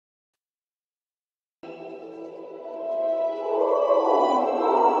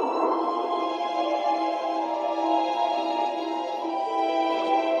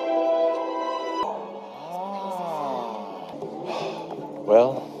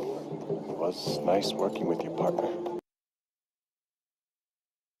was nice working with you, partner.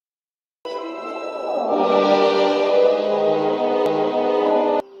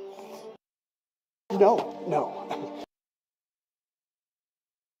 No.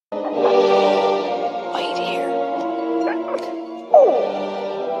 Wait here.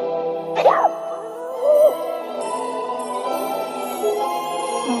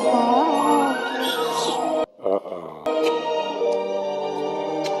 Uh-oh.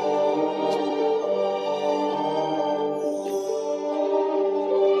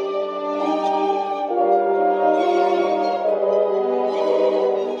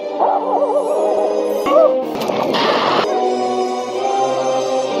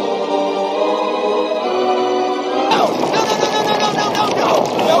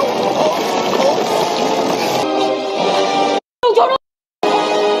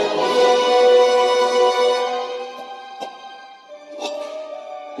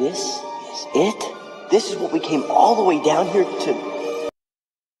 This is it? This is what we came all the way down here to...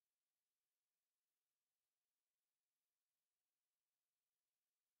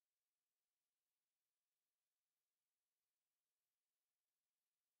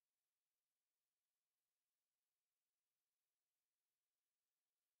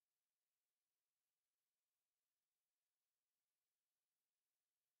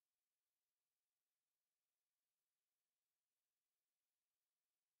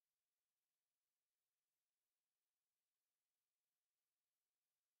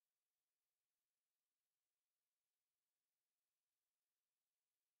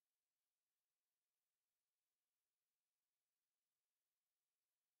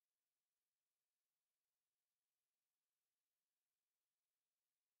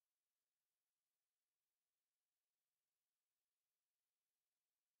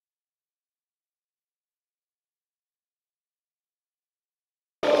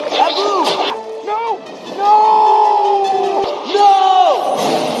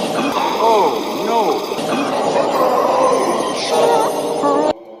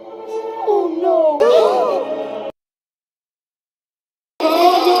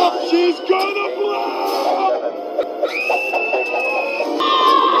 She's gonna blow!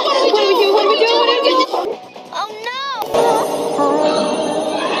 What do we do? Oh no!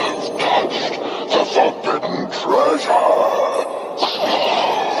 The forbidden treasure!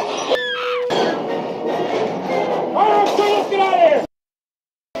 Alright, so let's get out of here!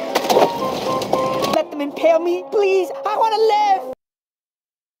 Let them impale me, please! I want to live!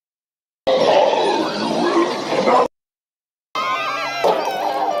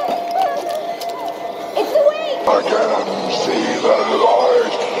 It's the way! Again, see the light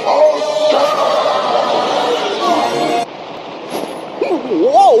of day!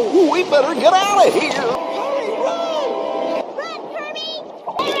 Whoa! We better get out of here! Hurry, run! Run, Kirby!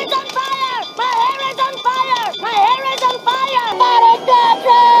 My hair is on fire! My hair is on fire! My hair is on fire!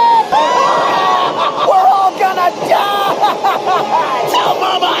 We're all gonna die! Tell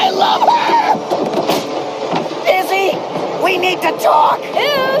Mama I love her! Izzy, we need to talk!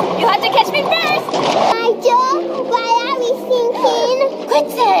 Ooh, you have to catch me first! Hi, Joe. Why are we sinking?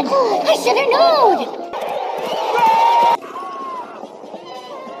 Quicksand! I should have known!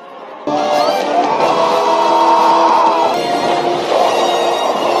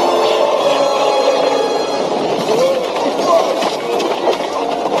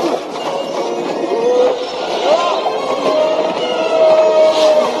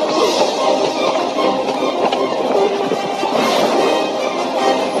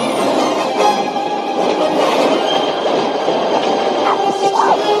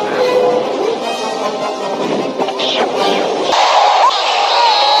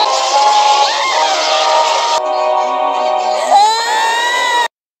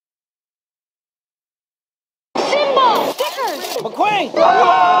 McQueen!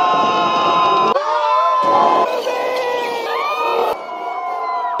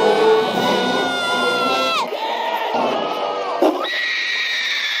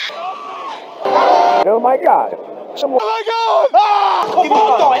 Oh my god! Someone... Oh my god! Ah! Give me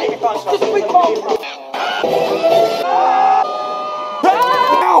a phone. Just quick phone.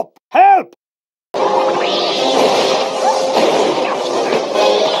 Help! Help!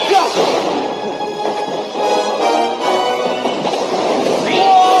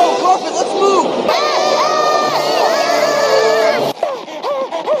 Let's move!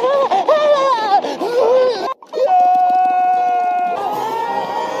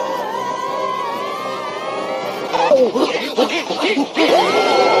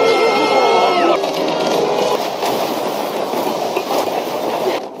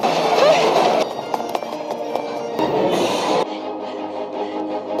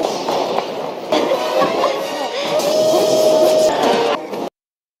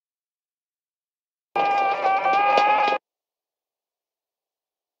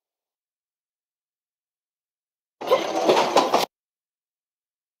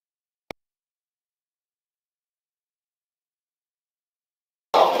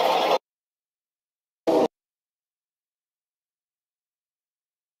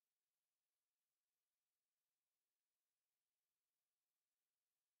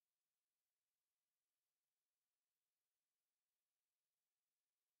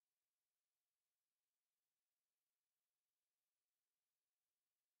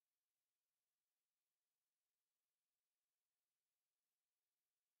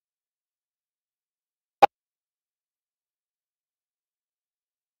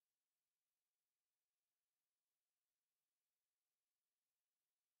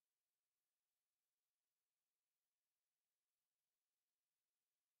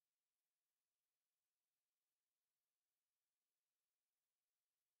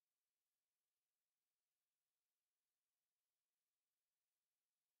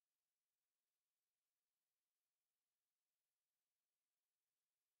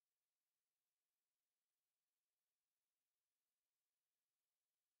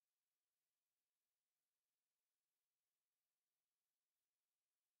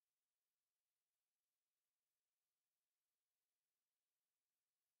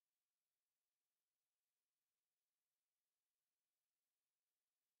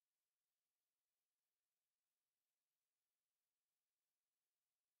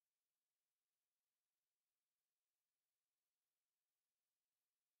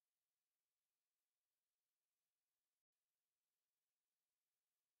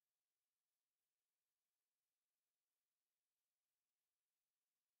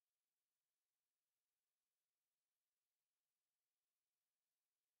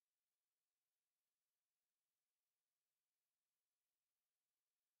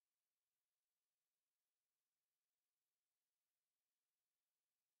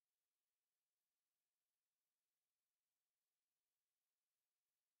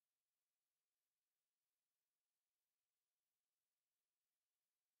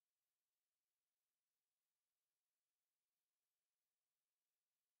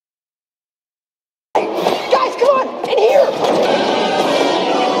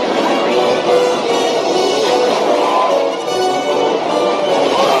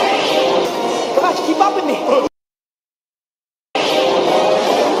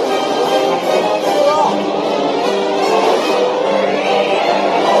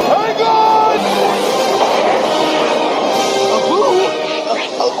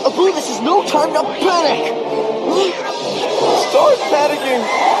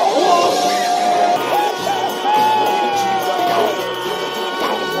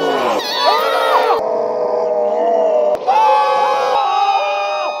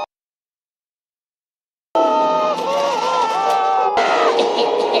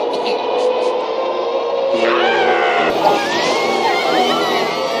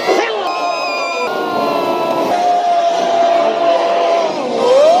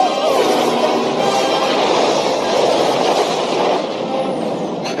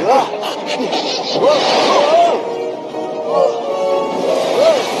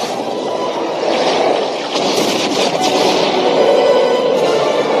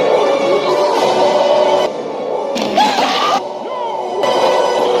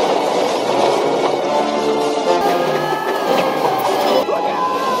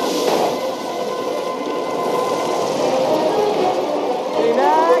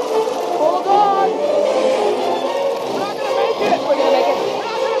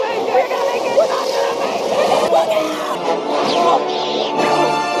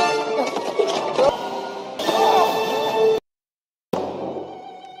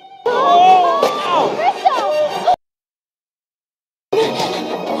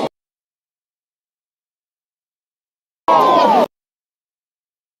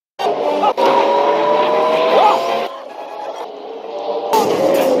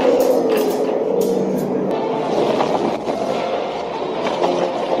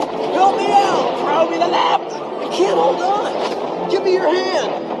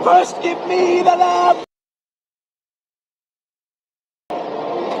 First give me the lamp!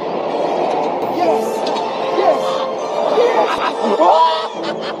 Yes! Yes! Yes! Yes!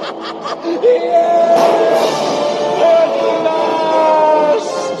 At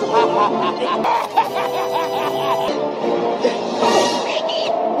last!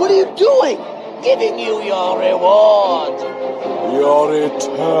 What are you doing? Giving you your reward. Your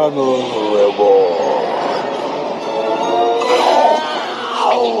eternal reward.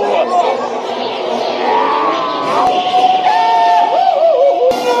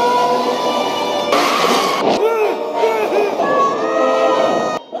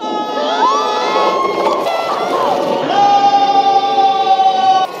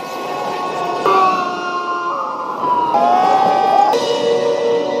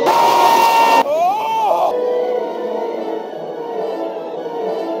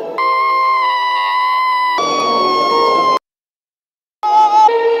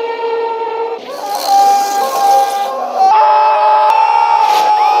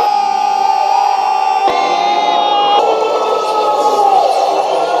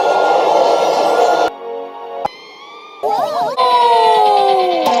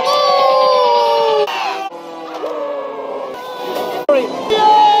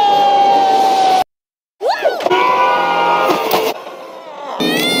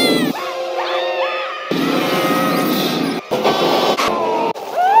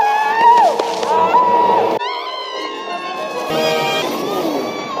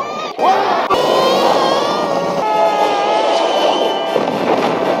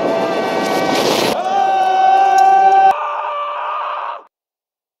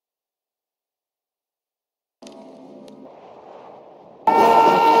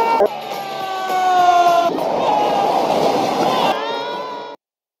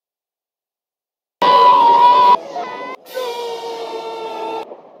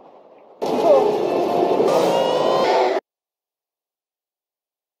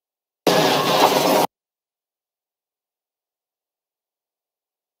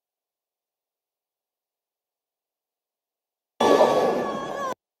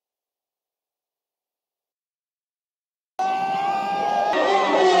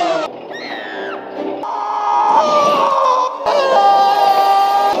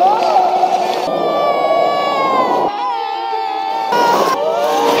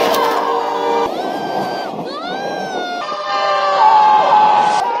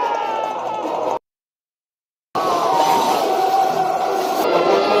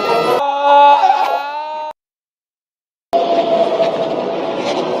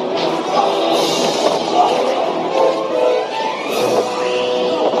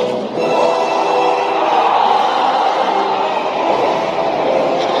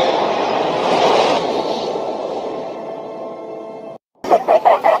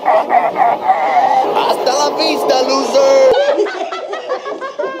 Hasta la vista, loser!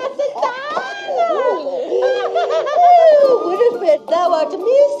 Winifred, thou art a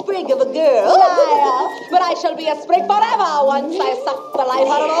mere sprig of a girl. Liar. But I shall be a sprig forever once I suck the life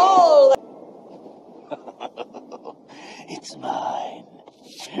out of all. It's mine.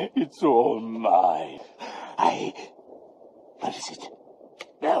 It's all mine. What is it?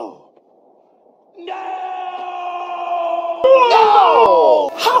 No. No! No!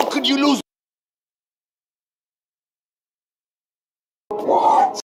 How could you lose